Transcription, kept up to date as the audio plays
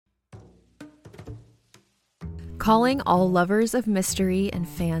Calling all lovers of mystery and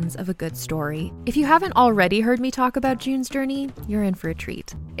fans of a good story. If you haven't already heard me talk about June's Journey, you're in for a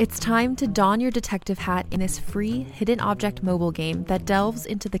treat. It's time to don your detective hat in this free hidden object mobile game that delves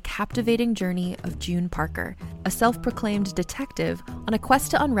into the captivating journey of June Parker, a self-proclaimed detective on a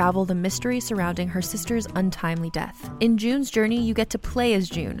quest to unravel the mystery surrounding her sister's untimely death. In June's Journey, you get to play as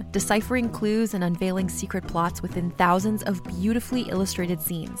June, deciphering clues and unveiling secret plots within thousands of beautifully illustrated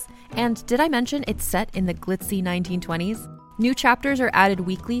scenes. And did I mention it's set in the glitzy 1920s? New chapters are added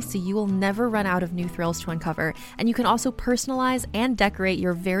weekly, so you will never run out of new thrills to uncover, and you can also personalize and decorate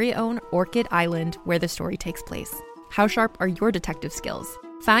your very own Orchid Island where the story takes place. How sharp are your detective skills?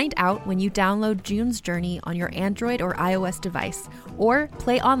 Find out when you download June's Journey on your Android or iOS device, or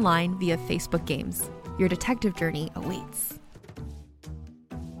play online via Facebook Games. Your detective journey awaits.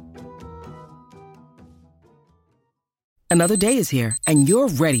 Another day is here, and you're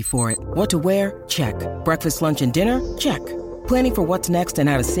ready for it. What to wear? Check. Breakfast, lunch, and dinner? Check. Planning for what's next and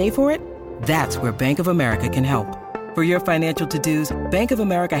how to save for it? That's where Bank of America can help. For your financial to-dos, Bank of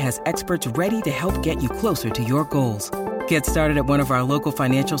America has experts ready to help get you closer to your goals. Get started at one of our local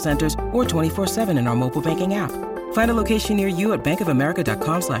financial centers or 24/7 in our mobile banking app. Find a location near you at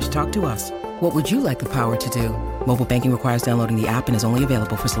bankofamerica.com/talktous. What would you like the power to do? Mobile banking requires downloading the app and is only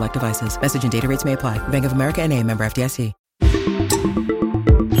available for select devices. Message and data rates may apply. Bank of America N.A., member FDIC.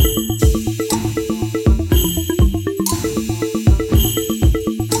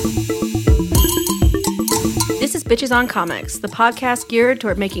 This is Bitches on Comics, the podcast geared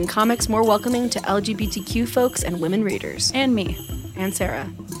toward making comics more welcoming to LGBTQ folks and women readers. And me. And Sarah.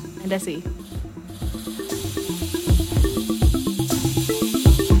 And Essie.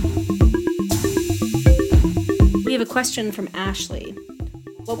 We have a question from Ashley.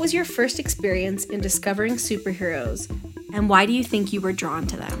 What was your first experience in discovering superheroes, and why do you think you were drawn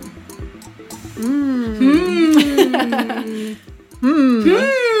to them?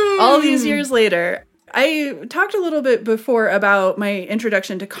 All these years later, I talked a little bit before about my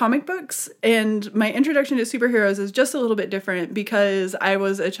introduction to comic books, and my introduction to superheroes is just a little bit different because I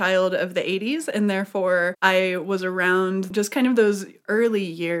was a child of the 80s, and therefore I was around just kind of those early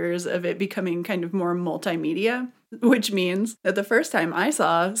years of it becoming kind of more multimedia, which means that the first time I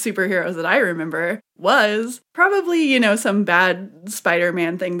saw superheroes that I remember was probably, some bad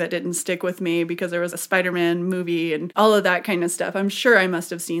Spider-Man thing that didn't stick with me because there was a Spider-Man movie and all of that kind of stuff. I'm sure I must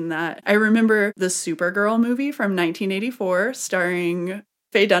have seen that. I remember the Supergirl movie from 1984 starring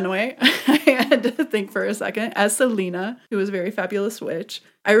Faye Dunaway. I had to think for a second, as Selena, who was a very fabulous witch.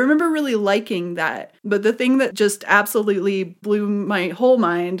 I remember really liking that. But the thing that just absolutely blew my whole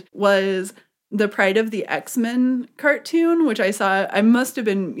mind was the Pride of the X-Men cartoon, which I saw. I must have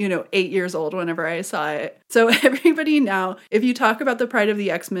been, 8 years old whenever I saw it. So everybody now, if you talk about the Pride of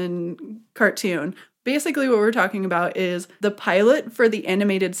the X-Men cartoon, basically what we're talking about is the pilot for the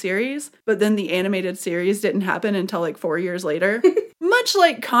animated series, but then the animated series didn't happen until like 4 years later. Much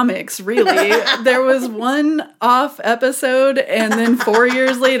like comics, really. There was one off episode, and then 4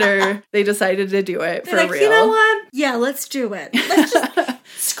 years later, they decided to do it for real. You know what? Yeah, let's do it. Let's just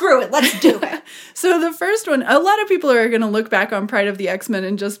screw it. Let's do it. So the first one, a lot of people are going to look back on Pride of the X-Men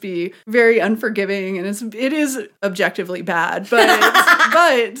and just be very unforgiving, and it is objectively bad. But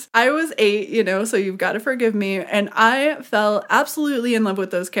but I was 8, so you've got to forgive me, and I fell absolutely in love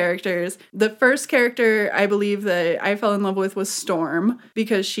with those characters. The first character I believe that I fell in love with was Storm,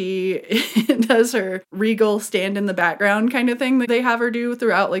 because she does her regal stand in the background kind of thing that they have her do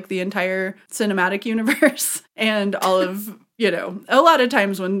throughout like the entire cinematic universe, and all of a lot of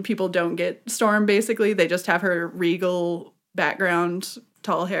times when people don't get Storm, basically, they just have her regal background,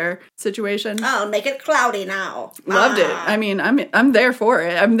 tall hair situation. Oh, make it cloudy now. Loved it. I mean, I'm there for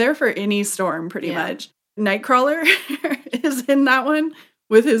it. I'm there for any Storm, pretty much. Nightcrawler is in that one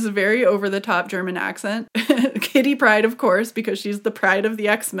with his very over-the-top German accent. Kitty Pryde, of course, because she's the pride of the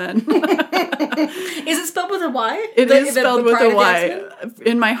X-Men. Is it spelled with a Y? It is spelled with a Y.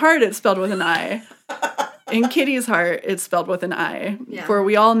 In my heart, it's spelled with an I. In Kitty's heart, it's spelled with an I, for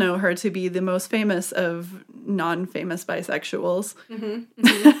we all know her to be the most famous of non-famous bisexuals. Mm-hmm.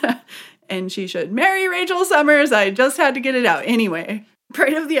 Mm-hmm. And she should marry Rachel Summers. I just had to get it out. Anyway,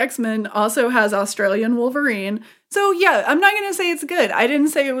 Pride of the X-Men also has Australian Wolverine. So yeah, I'm not going to say it's good. I didn't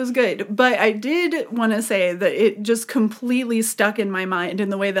say it was good, but I did want to say that it just completely stuck in my mind in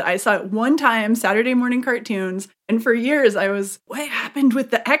the way that I saw it one time, Saturday morning cartoons, and for years I was, what happened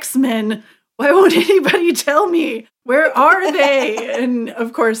with the X-Men? Why won't anybody tell me? Where are they? And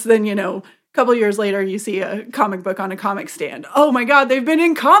of course, then, couple years later, you see a comic book on a comic stand. Oh my God, they've been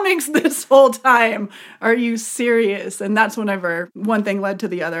in comics this whole time. Are you serious? And that's whenever one thing led to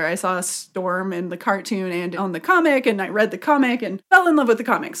the other. I saw Storm in the cartoon and on the comic, and I read the comic and fell in love with the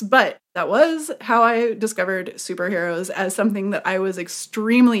comics. But that was how I discovered superheroes as something that I was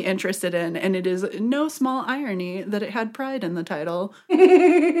extremely interested in. And it is no small irony that it had Pride in the title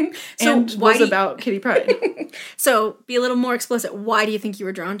and was about Kitty Pryde. So be a little more explicit. Why do you think you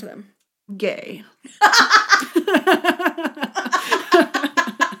were drawn to them? Gay.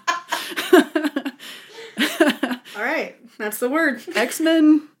 All right, that's the word.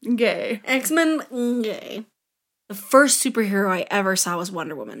 X-Men, gay. X-Men, gay. The first superhero I ever saw was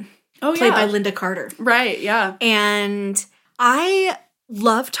Wonder Woman. Oh, played by Linda Carter. Right, yeah. And I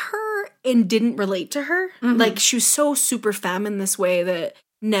loved her and didn't relate to her. Mm-hmm. Like, she was so super femme in this way that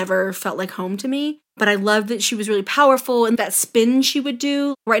never felt like home to me. But I loved that she was really powerful and that spin she would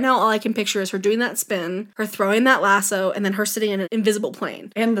do. Right now, all I can picture is her doing that spin, her throwing that lasso, and then her sitting in an invisible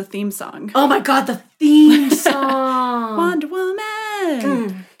plane. And the theme song. Oh my God, the theme song! Wonder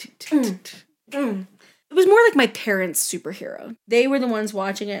Woman! It was more like my parents' superhero. They were the ones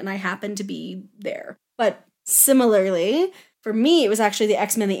watching it, and I happened to be there. But similarly, for me, it was actually the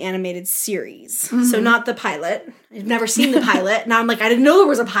X-Men, the animated series. Mm-hmm. So not the pilot. I've never seen the pilot. Now I'm like, I didn't know there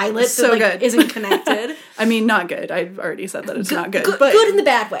was a pilot so that good. Isn't connected. I mean, not good. I've already said that it's not good. But good in the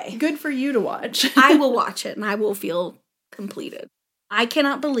bad way. Good for you to watch. I will watch it, and I will feel completed. I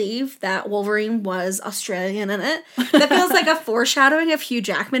cannot believe that Wolverine was Australian in it. That feels like a foreshadowing of Hugh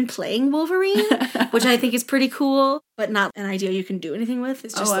Jackman playing Wolverine, which I think is pretty cool, but not an idea you can do anything with.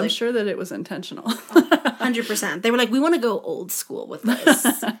 It's just I'm sure that it was intentional. 100%. They were like, we want to go old school with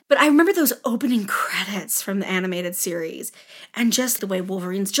this. But I remember those opening credits from the animated series, and just the way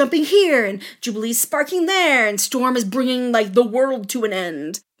Wolverine's jumping here, and Jubilee's sparking there, and Storm is bringing, like, the world to an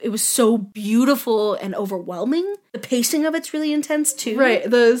end. It was so beautiful and overwhelming. The pacing of it's really intense, too. Right.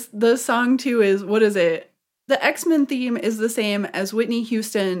 The song, too, is, what is it? The X-Men theme is the same as Whitney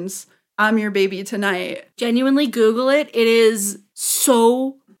Houston's I'm Your Baby Tonight. Genuinely Google it. It is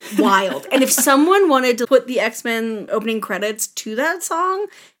so wild. And if someone wanted to put the X-Men opening credits to that song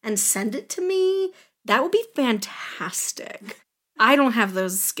and send it to me, that would be fantastic. I don't have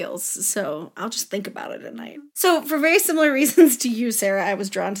those skills, so I'll just think about it at night. So for very similar reasons to you, Sarah, I was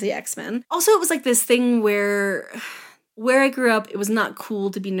drawn to the X-Men. Also, it was like this thing where I grew up, it was not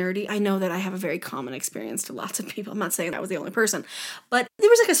cool to be nerdy. I know that I have a very common experience to lots of people. I'm not saying I was the only person. But there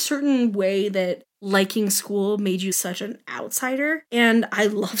was like a certain way that liking school made you such an outsider. And I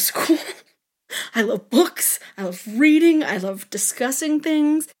love school. I love books. I love reading. I love discussing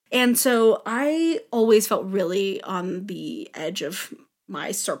things. And so I always felt really on the edge of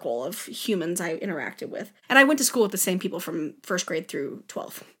my circle of humans I interacted with. And I went to school with the same people from first grade through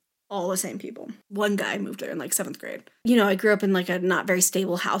 12th. All the same people. One guy moved there in like 7th grade. You know, I grew up in like a not very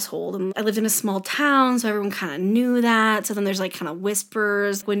stable household, and I lived in a small town, so everyone kind of knew that. So then there's like kind of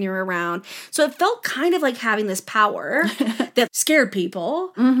whispers when you're around. So it felt kind of like having this power that scared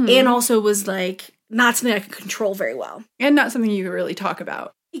people, and also was like not something I could control very well. And not something you could really talk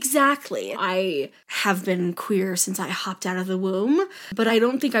about. Exactly. I have been queer since I hopped out of the womb, but I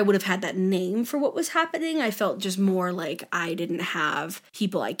don't think I would have had that name for what was happening. I felt just more like I didn't have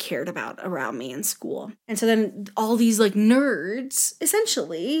people I cared about around me in school. And so then all these like nerds,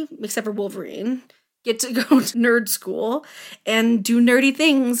 essentially, except for Wolverine, get to go to nerd school and do nerdy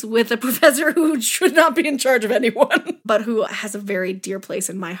things with a professor who should not be in charge of anyone, but who has a very dear place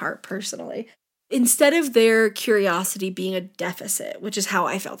in my heart personally. Instead of their curiosity being a deficit, which is how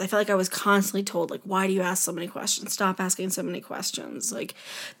I felt like I was constantly told, like, why do you ask so many questions? Stop asking so many questions. Like,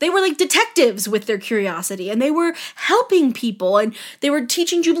 they were like detectives with their curiosity, and they were helping people, and they were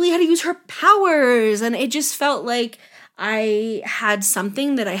teaching Jubilee how to use her powers, and it just felt like I had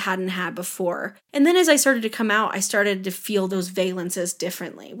something that I hadn't had before. And then as I started to come out, I started to feel those valences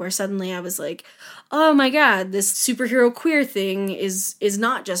differently, where suddenly I was like, oh my God, this superhero queer thing is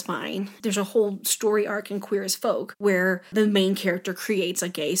not just mine. There's a whole story arc in Queer as Folk where the main character creates a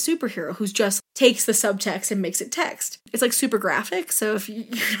gay superhero who's just takes the subtext and makes it text. It's like super graphic, so if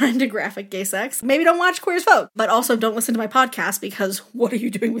you're not into graphic gay sex, maybe don't watch Queer as Folk, but also don't listen to my podcast because what are you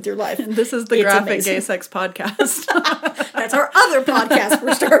doing with your life? This is the Graphic Gay Sex Podcast. That's our other podcast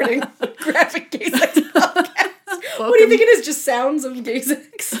we're starting. Graphic Gay Sex Podcast. Welcome. What do you think it is? Just sounds of gay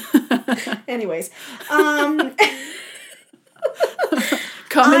sex? Anyways.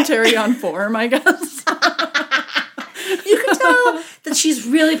 Commentary on form, I guess. You can tell that she's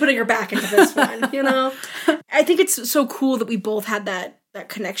really putting her back into this one, you know? I think it's so cool that we both had that that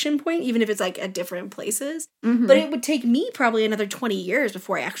connection point, even if it's like at different places. But it would take me probably another 20 years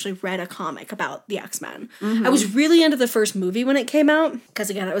before I actually read a comic about the X-Men. I was really into the first movie when it came out, because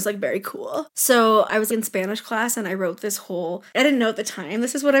again, it was like very cool. So I was in Spanish class and I wrote this whole, I didn't know at the time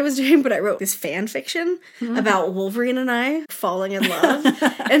this is what I was doing, but I wrote this fan fiction about Wolverine and I falling in love.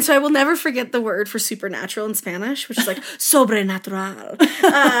 And so I will never forget the word for supernatural in Spanish, which is like sobrenatural.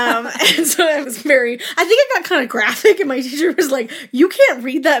 And so I was I think it got kind of graphic, and my teacher was like, you can't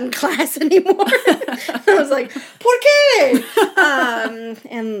read that in class anymore. I was like, ¿por qué?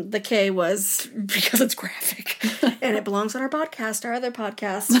 And the K was because it's graphic, and it belongs on our podcast, our other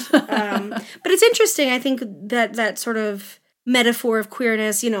podcast. But it's interesting. I think that sort of metaphor of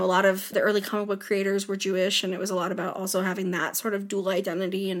queerness, a lot of the early comic book creators were Jewish, and it was a lot about also having that sort of dual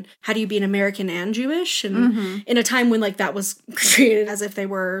identity, and how do you be an American and Jewish, and in a time when like that was created as if they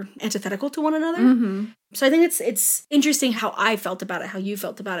were antithetical to one another. So I think it's interesting how I felt about it, how you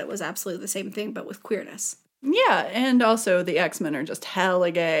felt about it was absolutely the same thing, but with queerness. Yeah, and also the X-Men are just hella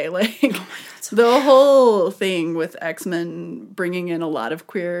gay. Like, oh my God, the whole thing with X-Men bringing in a lot of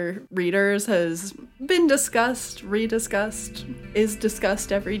queer readers has been discussed, rediscussed, is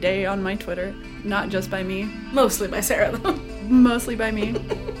discussed every day on my Twitter. Not just by me. Mostly by Sarah, though. Mostly by me.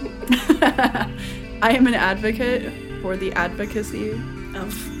 I am an advocate for the advocacy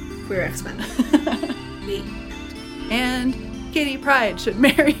of queer X-Men. Me. And Kitty Pryde should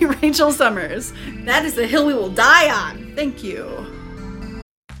marry Rachel Summers. That is the hill we will die on. Thank you.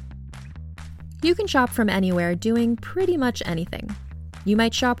 You can shop from anywhere doing pretty much anything. You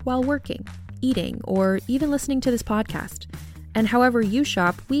might shop while working, eating, or even listening to this podcast. And however you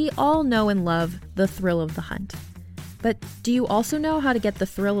shop, we all know and love the thrill of the hunt. But do you also know how to get the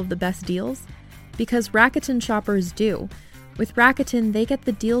thrill of the best deals? Because Rakuten shoppers do. With Rakuten, they get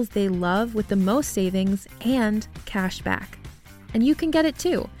the deals they love with the most savings and cash back. And you can get it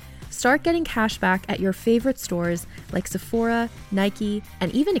too. Start getting cash back at your favorite stores like Sephora, Nike, and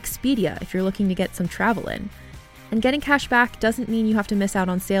even Expedia if you're looking to get some travel in. And getting cash back doesn't mean you have to miss out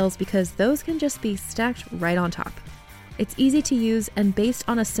on sales, because those can just be stacked right on top. It's easy to use and based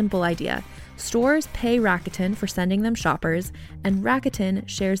on a simple idea. Stores pay Rakuten for sending them shoppers, and Rakuten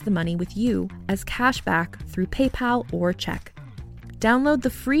shares the money with you as cash back through PayPal or check. Download the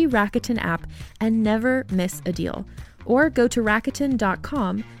free Rakuten app and never miss a deal. Or go to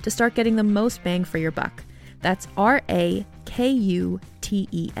Rakuten.com to start getting the most bang for your buck. That's Rakuten.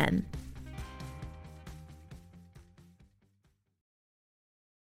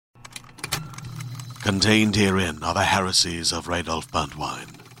 Contained herein are the heresies of Radolf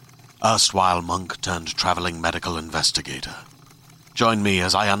Burntwine, erstwhile monk turned traveling medical investigator. Join me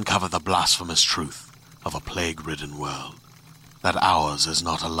as I uncover the blasphemous truth of a plague-ridden world, that ours is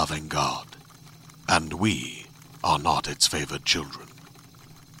not a loving God, and we are not its favored children.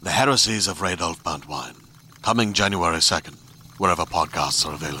 The Heresies of Radolf Burntwine, coming January 2nd, wherever podcasts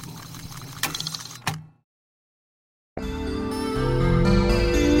are available.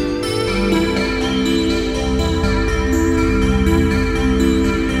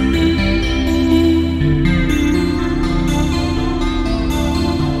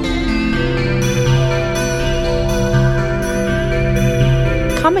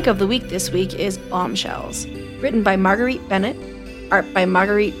 Comic of the week this week is Bombshells, written by Marguerite Bennett, art by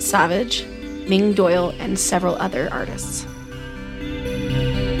Marguerite Savage, Ming Doyle, and several other artists.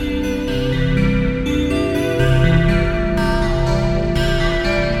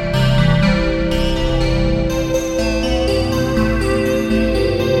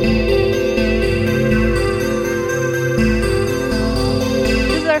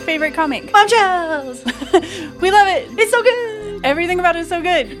 This is our favorite comic. Bombshells! We love it. It's so good! Everything about it is so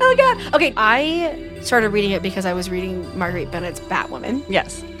good. Oh my god! Okay, I started reading it because I was reading Marguerite Bennett's Batwoman.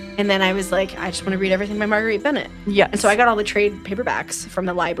 Yes. And then I was like, I just want to read everything by Marguerite Bennett. Yes. And so I got all the trade paperbacks from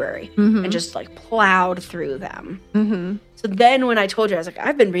the library and just like plowed through them. So then when I told you, I was like,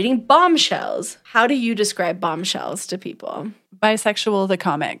 I've been reading Bombshells. How do you describe Bombshells to people? Bisexual the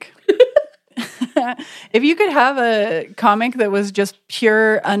comic. If you could have a comic that was just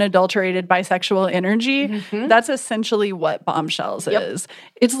pure, unadulterated bisexual energy, that's essentially what Bombshells is.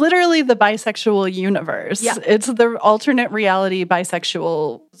 It's literally the bisexual universe. Yeah. It's the alternate reality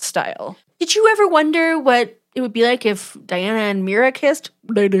bisexual style. Did you ever wonder what it would be like if Diana and Mira kissed?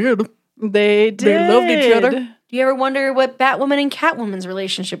 They did. They did. They loved each other. Do you ever wonder what Batwoman and Catwoman's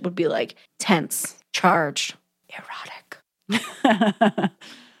relationship would be like? Tense, charged, erotic.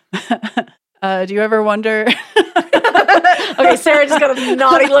 Do you ever wonder... Okay, Sarah just got a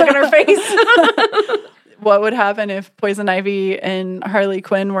naughty look on her face. What would happen if Poison Ivy and Harley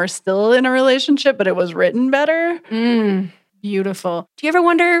Quinn were still in a relationship, but it was written better? Beautiful. Do you ever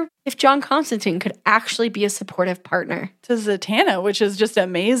wonder if John Constantine could actually be a supportive partner? To Zatanna, which is just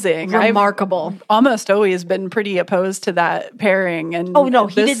amazing. Remarkable. I've almost always been pretty opposed to that pairing. And Oh, no,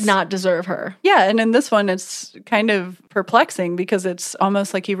 he did not deserve her. Yeah, and in this one, it's kind of perplexing because it's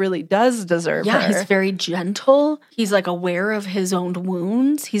almost like he really does deserve her. Yeah, he's very gentle. He's like aware of his own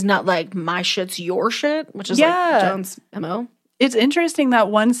wounds. He's not like, my shit's your shit, which is like John's MO. It's interesting that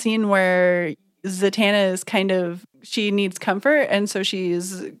one scene where Zatanna is kind of, she needs comfort, and so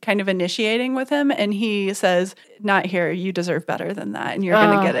she's kind of initiating with him, and he says, not here, you deserve better than that, and you're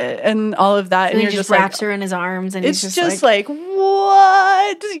going to get it, and all of that, and you're he just like, wraps her in his arms, and it's he's just like,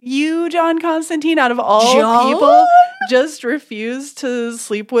 what? You, John Constantine, out of all John? people, just refuse to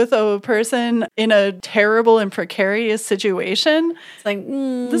sleep with a person in a terrible and precarious situation? It's like,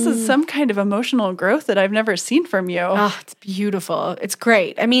 This is some kind of emotional growth that I've never seen from you. Oh, it's beautiful. It's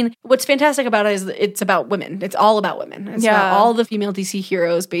great. I mean, what's fantastic about it is it's about women. It's all about women. It's about all the female DC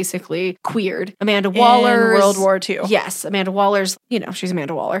heroes basically queered. Amanda Waller. In World War II. Yes. Amanda Waller's, she's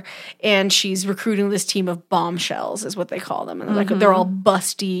Amanda Waller. And she's recruiting this team of bombshells is what they call them. And they're all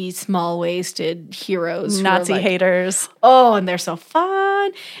busty, small-waisted heroes. Nazi haters. Oh, and they're so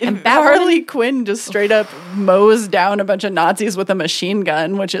fun. And Harley Quinn just straight up mows down a bunch of Nazis with a machine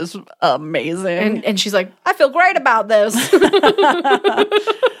gun, which is amazing. And she's like, I feel great about this.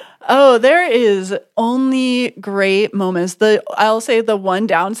 Oh, there is only great moments. I'll say the one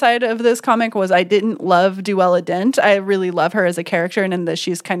downside of this comic was I didn't love Duella Dent. I really love her as a character, and in this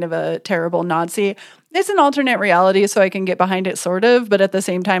she's kind of a terrible Nazi. It's an alternate reality, so I can get behind it sort of, but at the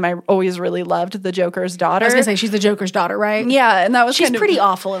same time, I always really loved the Joker's daughter. I was going to say, she's the Joker's daughter, right? Yeah, and that was she's pretty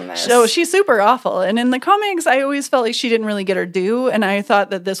awful in this. So she's super awful. And in the comics, I always felt like she didn't really get her due, and I thought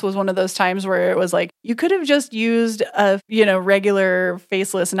that this was one of those times where it was like, you could have just used a, regular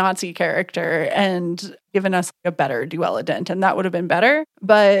faceless Nazi character and given us a better Duella Dent, and that would have been better.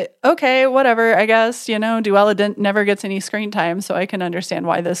 But okay, whatever, I guess, Duella Dent never gets any screen time, so I can understand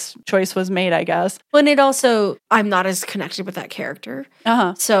why this choice was made, I guess. Well, and it also, I'm not as connected with that character.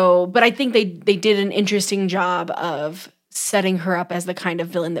 So, but I think they did an interesting job of setting her up as the kind of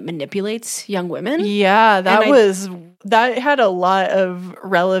villain that manipulates young women. Yeah, that had a lot of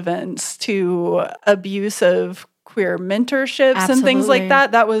relevance to abuse of queer mentorships and things like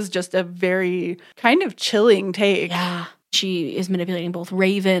that. That was just a very kind of chilling take. Yeah. She is manipulating both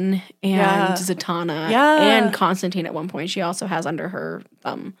Raven and Zatanna and Constantine at one point. She also has under her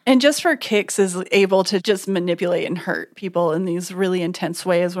thumb. And just for kicks is able to just manipulate and hurt people in these really intense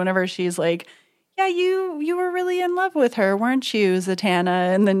ways whenever she's like, yeah, you were really in love with her, weren't you,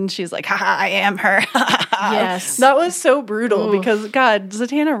 Zatanna? And then she's like, haha, I am her. Yes. That was so brutal because, God,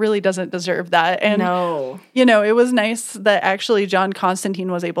 Zatanna really doesn't deserve that. And, it was nice that actually John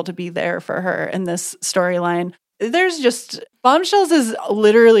Constantine was able to be there for her in this storyline. There's just Bombshells is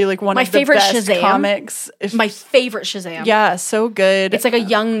literally like one of the best Shazam comics. My favorite Shazam. Yeah, so good. It's like a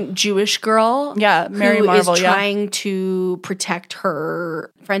young Jewish girl. Yeah, Mary Marvel. Who is trying to protect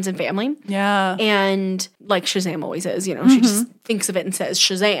her friends and family. Yeah. And like Shazam always is, she just thinks of it and says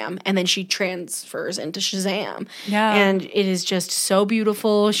Shazam, and then she transfers into Shazam. Yeah. And it is just so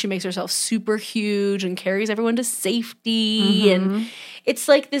beautiful. She makes herself super huge and carries everyone to safety. And it's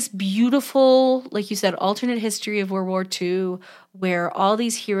like this beautiful, like you said, alternate history of World War II, where all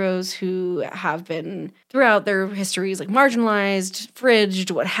these heroes who have been throughout their histories like marginalized,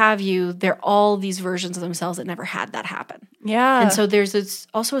 fridged, what have you, they're all these versions of themselves that never had that happen. Yeah. And so there's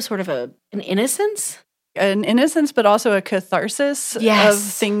also a sort of an innocence. An innocence, but also a catharsis of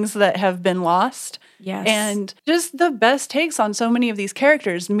things that have been lost. Yes. And just the best takes on so many of these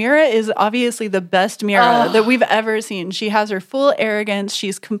characters. Mira is obviously the best Mira that we've ever seen. She has her full arrogance.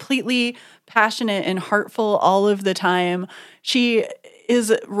 She's completely passionate and heartful all of the time. She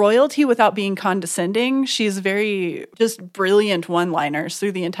is royalty without being condescending. She's very just brilliant one-liners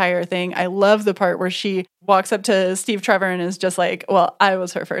through the entire thing. I love the part where she walks up to Steve Trevor and is just like, well, I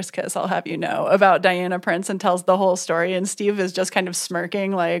was her first kiss, I'll have you know, about Diana Prince, and tells the whole story. And Steve is just kind of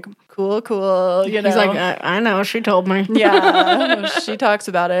smirking like, cool, He's like, I know, she told me. Yeah, she talks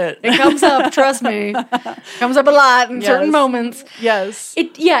about it. It comes up, trust me. It comes up a lot in certain moments. Yes.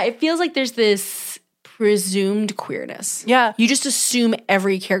 It feels like there's this presumed queerness. Yeah. You just assume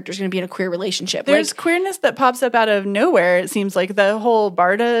every character is going to be in a queer relationship. There's queerness that pops up out of nowhere, it seems like. The whole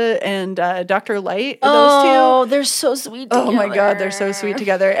Barda and Dr. Light, those two. Oh, they're so sweet together. Oh my God, they're so sweet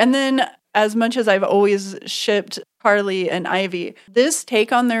together. And then as much as I've always shipped Harley and Ivy, this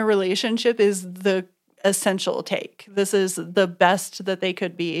take on their relationship is the essential take. This is the best that they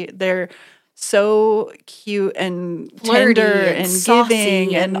could be. They're so cute and Flirty tender and and saucy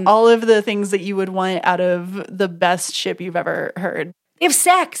giving and all of the things that you would want out of the best ship you've ever heard. They have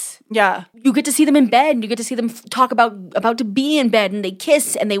sex. Yeah. You get to see them in bed, and you get to see them talk about to be in bed, and they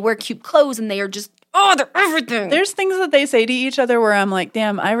kiss, and they wear cute clothes, and they are just, they're everything. There's things that they say to each other where I'm like,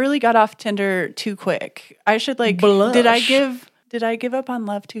 damn, I really got off Tinder too quick. I should Blush. did I give up on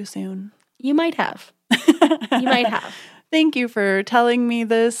love too soon? You might have. You might have. Thank you for telling me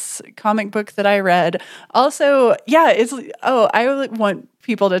this comic book that I read. Also, yeah, I want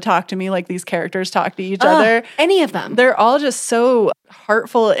people to talk to me like these characters talk to each other. Any of them. They're all just so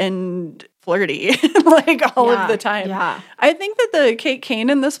heartful and flirty, like all of the time. Yeah. I think that the Kate Kane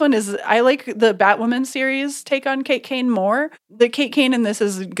in this one I like the Batwoman series take on Kate Kane more. The Kate Kane in this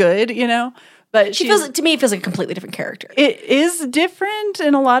is good, but To me, it feels like a completely different character. It is different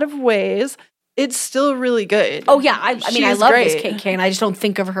in a lot of ways. It's still really good. Oh, yeah. I mean, I She's love great. this Kate Kane. I just don't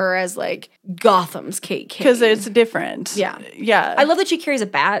think of her as like Gotham's Kate Kane. Because it's different. Yeah. Yeah. I love that she carries a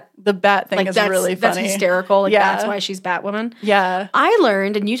bat. the bat thing is really funny. That's hysterical. Like, Yeah. that's why she's Batwoman. Yeah. I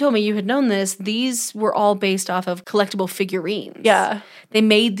learned, and you told me you had known this, these were all based off of collectible figurines. Yeah. They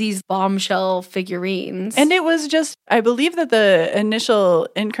made these bombshell figurines. And it was just, I believe that the initial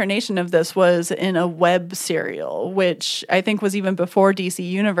incarnation of this was in a web serial, which I think was even before DC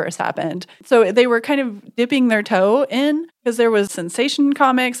Universe happened. So they were kind of dipping their toe in because there was Sensation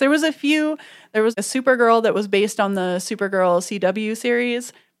Comics. There was a Supergirl that was based on the Supergirl CW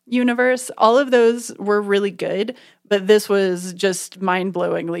series universe. All of those were really good, but this was just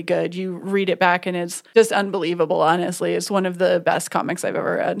mind-blowingly good. You read it back and it's just unbelievable, honestly. It's one of the best comics I've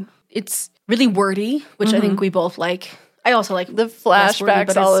ever read. it's really wordy, which I think we both like. I also like The less wordy, flashbacks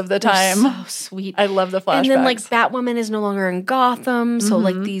but all it's- of the they're time. So sweet. I love the flashbacks. And then like Batwoman is no longer in Gotham, so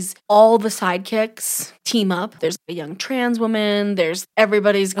like all the sidekicks team up. There's a young trans woman. There's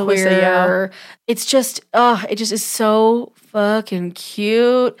everybody's Alyssa queer. Yao. It's just it just is so fucking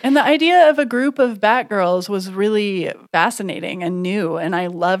cute. And the idea of a group of Batgirls was really fascinating and new, and I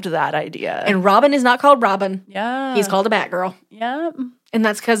loved that idea. And Robin is not called Robin. yeah, He's called a Batgirl, yeah, and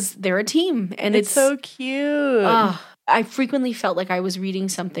that's because they're a team. And it's so cute. I frequently felt like I was reading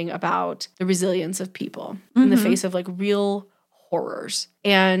something about the resilience of people in the face of like real horrors.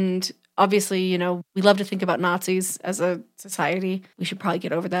 And obviously, we love to think about Nazis as a society. We should probably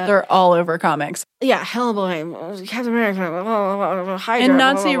get over that. They're all over comics, Yeah, Hellboy, Captain America, Hydra. and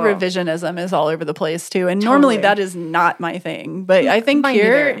Nazi blah, blah, blah. revisionism is all over the place too. And normally that is not my thing, but I think Mine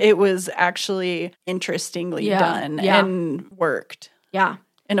here neither. it was actually interestingly done and worked Yeah,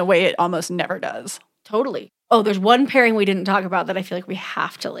 in a way it almost never does. totally. Oh, there's one pairing we didn't talk about that I feel like we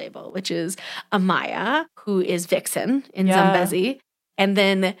have to label, which is Amaya, who is Vixen in Yeah. Zambezi. And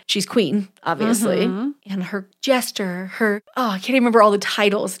then she's Queen, obviously. And her jester, I can't even remember all the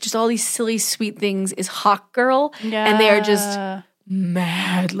titles, just all these silly, sweet things, is Hawk Girl. And they are just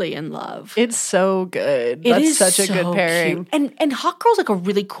madly in love. It's so good. It That's is such a so good pairing. cute. And Hawk Girl's like a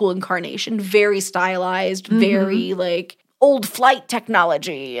really cool incarnation, very stylized, very like old flight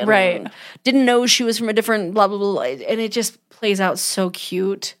technology. And Right. Didn't know she was from a different blah, blah, blah. And it just plays out so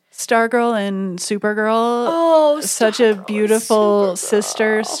cute. Stargirl and Supergirl. Oh, Such a beautiful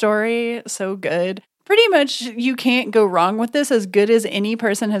sister story. So good. Pretty much you can't go wrong with this. As good as any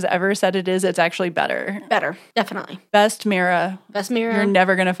person has ever said it is, it's actually better. Better, definitely. Best Mira. Best mirror. You're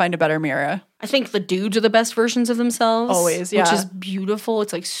never going to find a better Mira. I think the dudes are the best versions of themselves. Always, Which yeah. is beautiful.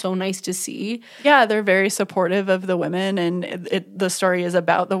 It's like so nice to see. Yeah, they're very supportive of the women, and the story is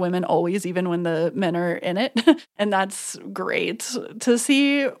about the women always, even when the men are in it. And that's great to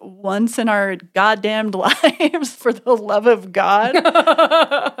see once in our goddamned lives, for the love of God.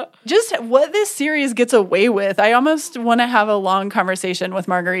 Just what this series gets away with. I almost want to have a long conversation with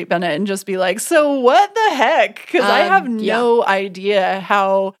Marguerite Bennett and just be like, so what the heck? Because I have no idea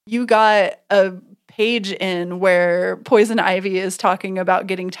how you got a page in where Poison Ivy is talking about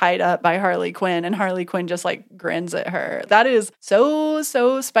getting tied up by Harley Quinn, and Harley Quinn just like grins at her. That is so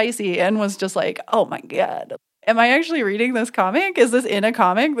spicy, and was just like, oh my God. Am I actually reading this comic? Is this in a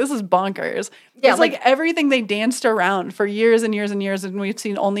comic? This is bonkers. Yeah, It's like everything they danced around for years and years and years, and we've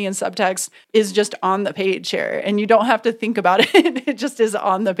seen only in subtext, is just on the page here. And you don't have to think about it. It just is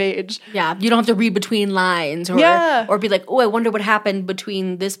on the page. Yeah, you don't have to read between lines or be like, oh, I wonder what happened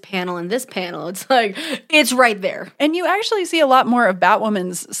between this panel and this panel. It's like, it's right there. And you actually see a lot more of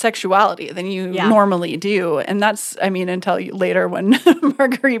Batwoman's sexuality than you normally do. And that's, until later when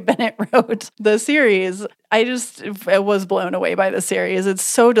Marguerite Bennett wrote the series, I was blown away by the series. It's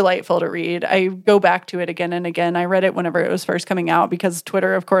so delightful to read. I go back to it again and again. I read it whenever it was first coming out because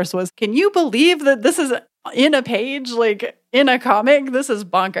Twitter, of course, was, can you believe that this is in a page? Like, in a comic, this is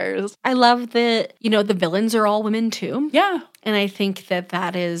bonkers. I love that, the villains are all women too. Yeah. And I think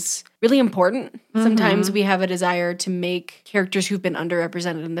that is really important. Sometimes we have a desire to make characters who've been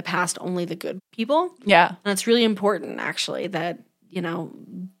underrepresented in the past only the good people. Yeah. And it's really important, actually, that,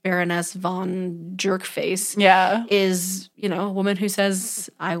 Baroness von Jerkface is, a woman who says,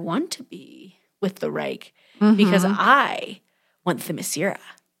 I want to be with the Reich because I want the Themyscira.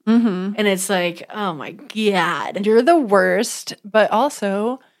 And it's like, oh my God. You're the worst, but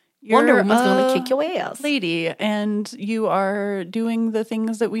also you're Wonder Woman's going to kick your ass. Lady, and you are doing the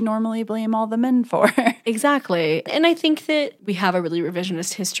things that we normally blame all the men for. Exactly. And I think that we have a really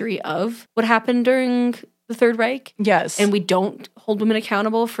revisionist history of what happened during the Third Reich. Yes. And we don't hold women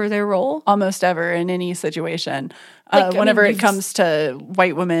accountable for their role. Almost ever in any situation. Whenever it comes to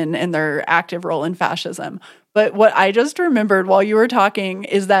white women and their active role in fascism. But what I just remembered while you were talking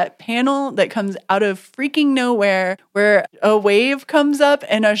is that panel that comes out of freaking nowhere where a wave comes up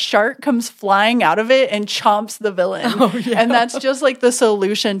and a shark comes flying out of it and chomps the villain. Oh, yeah. And that's just like the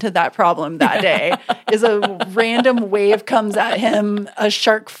solution to that problem that day is a random wave comes at him, a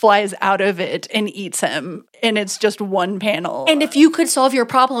shark flies out of it and eats him. And it's just one panel. And if you could solve your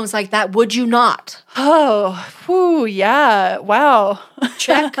problems like that, would you not? Oh, whew, yeah. Wow.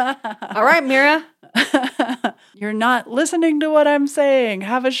 Check. All right, Mira. You're not listening to what I'm saying.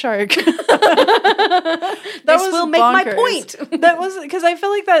 Have a shark. This will make my point. That was because I feel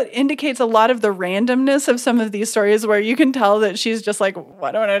like that indicates a lot of the randomness of some of these stories where you can tell that she's just like,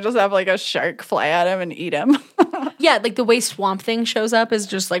 why don't I just have like a shark fly at him and eat him? Yeah, like the way Swamp Thing shows up is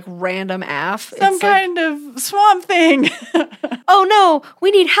just like random AF. Some kind of Swamp Thing. Oh no,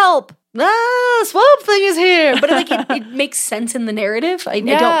 we need help. Swamp Thing is here. But like it makes sense in the narrative.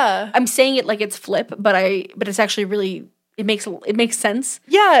 I'm saying it like it's flip, but it's actually really it makes sense.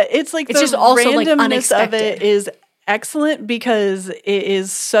 Yeah, it's like it's the just also randomness like unexpected. of it is excellent because it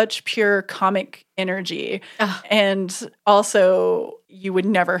is such pure comic energy. And also you would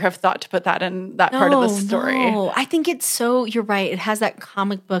never have thought to put that in that part of the story. No, I think it's so, you're right. It has that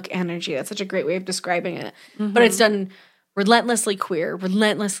comic book energy. That's such a great way of describing it. But it's done relentlessly queer,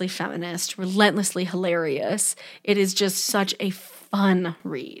 relentlessly feminist, relentlessly hilarious. It is just such a fun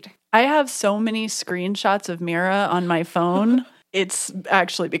read. I have so many screenshots of Mira on my phone. It's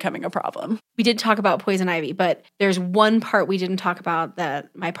actually becoming a problem. We did talk about Poison Ivy, but there's one part we didn't talk about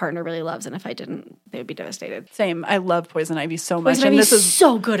that my partner really loves, and if I didn't, they would be devastated. Same. I love Poison Ivy so much. Poison Ivy is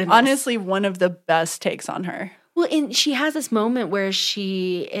so good in this. Honestly, one of the best takes on her. Well, and she has this moment where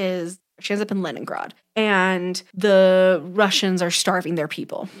she ends up in Leningrad, and the Russians are starving their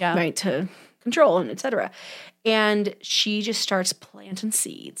people, right, to control and etc. And she just starts planting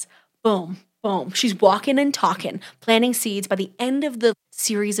seeds. Boom, boom. She's walking and talking, planting seeds. By the end of the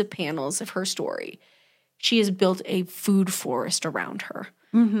series of panels of her story, she has built a food forest around her.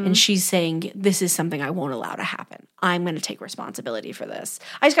 And she's saying, this is something I won't allow to happen. I'm going to take responsibility for this.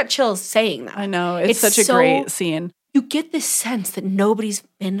 I just got chills saying that. I know. It's such a great scene. You get this sense that nobody's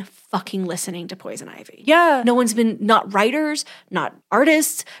been fucking listening to Poison Ivy. Yeah. No one's been, not writers, not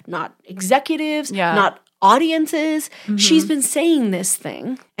artists, not executives, not audiences. She's been saying this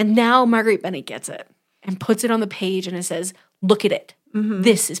thing. And now Marguerite Bennett gets it and puts it on the page and it says, look at it.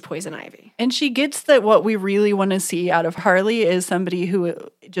 This is Poison Ivy. And she gets that what we really want to see out of Harley is somebody who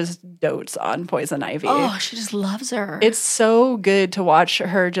just dotes on Poison Ivy. Oh, she just loves her. It's so good to watch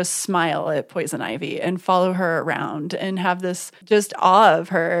her just smile at Poison Ivy and follow her around and have this just awe of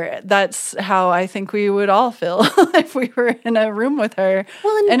her. That's how I think we would all feel if we were in a room with her.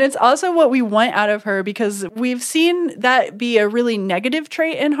 Well, and it's also what we want out of her because we've seen that be a really negative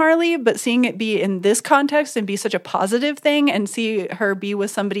trait in Harley, but seeing it be in this context and be such a positive thing and see her be with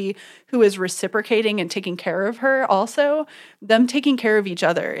somebody who is reciprocating and taking care of her also, them taking care of each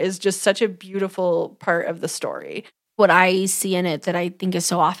other is just such a beautiful part of the story. What I see in it that I think is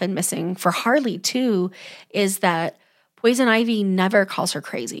so often missing for Harley too is that Poison Ivy never calls her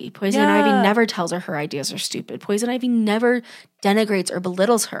crazy. Poison Ivy never tells her ideas are stupid. Poison Ivy never denigrates or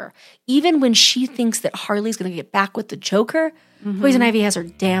belittles her. Even when she thinks that Harley's going to get back with the Joker, Poison Ivy has her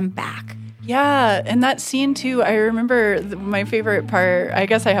damn back. Yeah, and that scene too, I remember my favorite part, I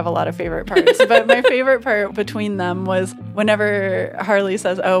guess I have a lot of favorite parts, but my favorite part between them was whenever Harley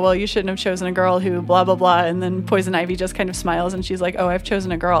says, oh, well, you shouldn't have chosen a girl who blah, blah, blah, and then Poison Ivy just kind of smiles and she's like, oh, I've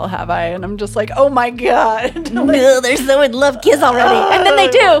chosen a girl, have I? And I'm just like, oh my God. No, they're so in love, kiss already. And then they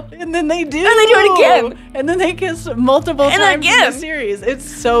do. And then they do. And they do it again. And then they kiss multiple times in the series. It's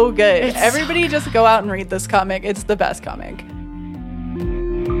so good. Everybody just go out and read this comic. It's the best comic.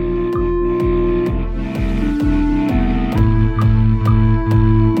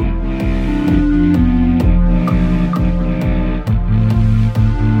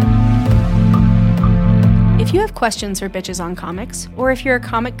 questions for Bitches on Comics, or if you're a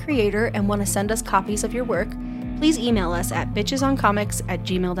comic creator and want to send us copies of your work, please email us at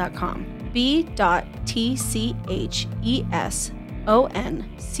bitchesoncomics@gmail.com.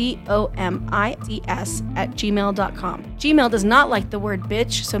 b.tchesoncomics@gmail.com. Gmail does not like the word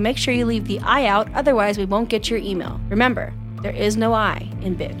bitch, so make sure you leave the I out, otherwise we won't get your email. Remember, there is no I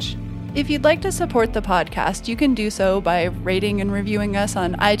in bitch. If you'd like to support the podcast, you can do so by rating and reviewing us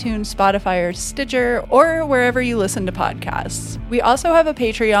on iTunes, Spotify, or Stitcher, or wherever you listen to podcasts. We also have a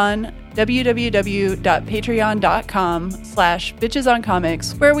Patreon,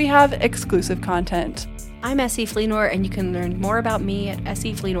 www.patreon.com/bitchesoncomics, where we have exclusive content. I'm Essie Fleenor, and you can learn more about me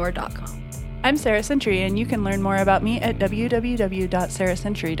atessiefleenor.com. I'm Sarah Century, and you can learn more about me at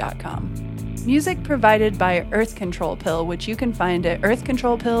www.sarahcentury.com. Music provided by Earth Control Pill, which you can find at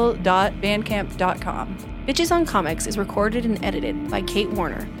earthcontrolpill.bandcamp.com. Bitches on Comics is recorded and edited by Kate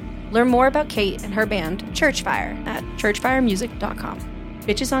Warner. Learn more about Kate and her band, Churchfire, at churchfiremusic.com.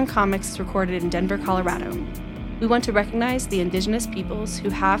 Bitches on Comics is recorded in Denver, Colorado. We want to recognize the indigenous peoples who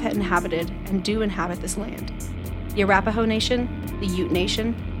have inhabited and do inhabit this land: the Arapaho Nation, the Ute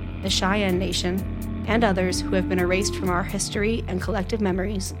Nation, the Cheyenne Nation, and others who have been erased from our history and collective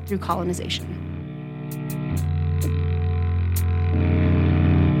memories through colonization.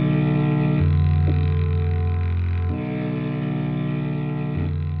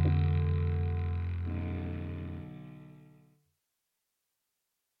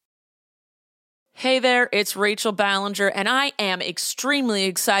 Hey there, it's Rachel Ballinger, and I am extremely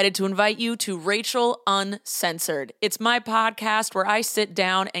excited to invite you to Rachel Uncensored. It's my podcast where I sit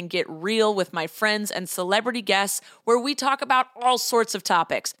down and get real with my friends and celebrity guests, where we talk about all sorts of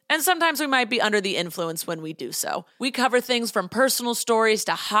topics. And sometimes we might be under the influence when we do so. We cover things from personal stories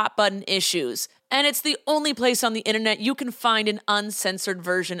to hot button issues. And it's the only place on the internet you can find an uncensored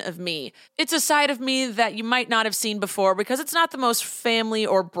version of me. It's a side of me that you might not have seen before because it's not the most family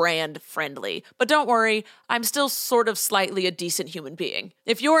or brand friendly. But don't worry, I'm still sort of slightly a decent human being.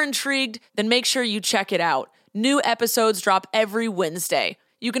 If you're intrigued, then make sure you check it out. New episodes drop every Wednesday.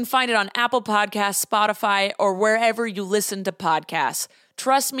 You can find it on Apple Podcasts, Spotify, or wherever you listen to podcasts.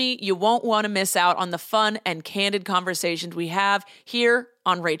 Trust me, you won't want to miss out on the fun and candid conversations we have here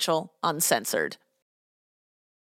on Rachel Uncensored.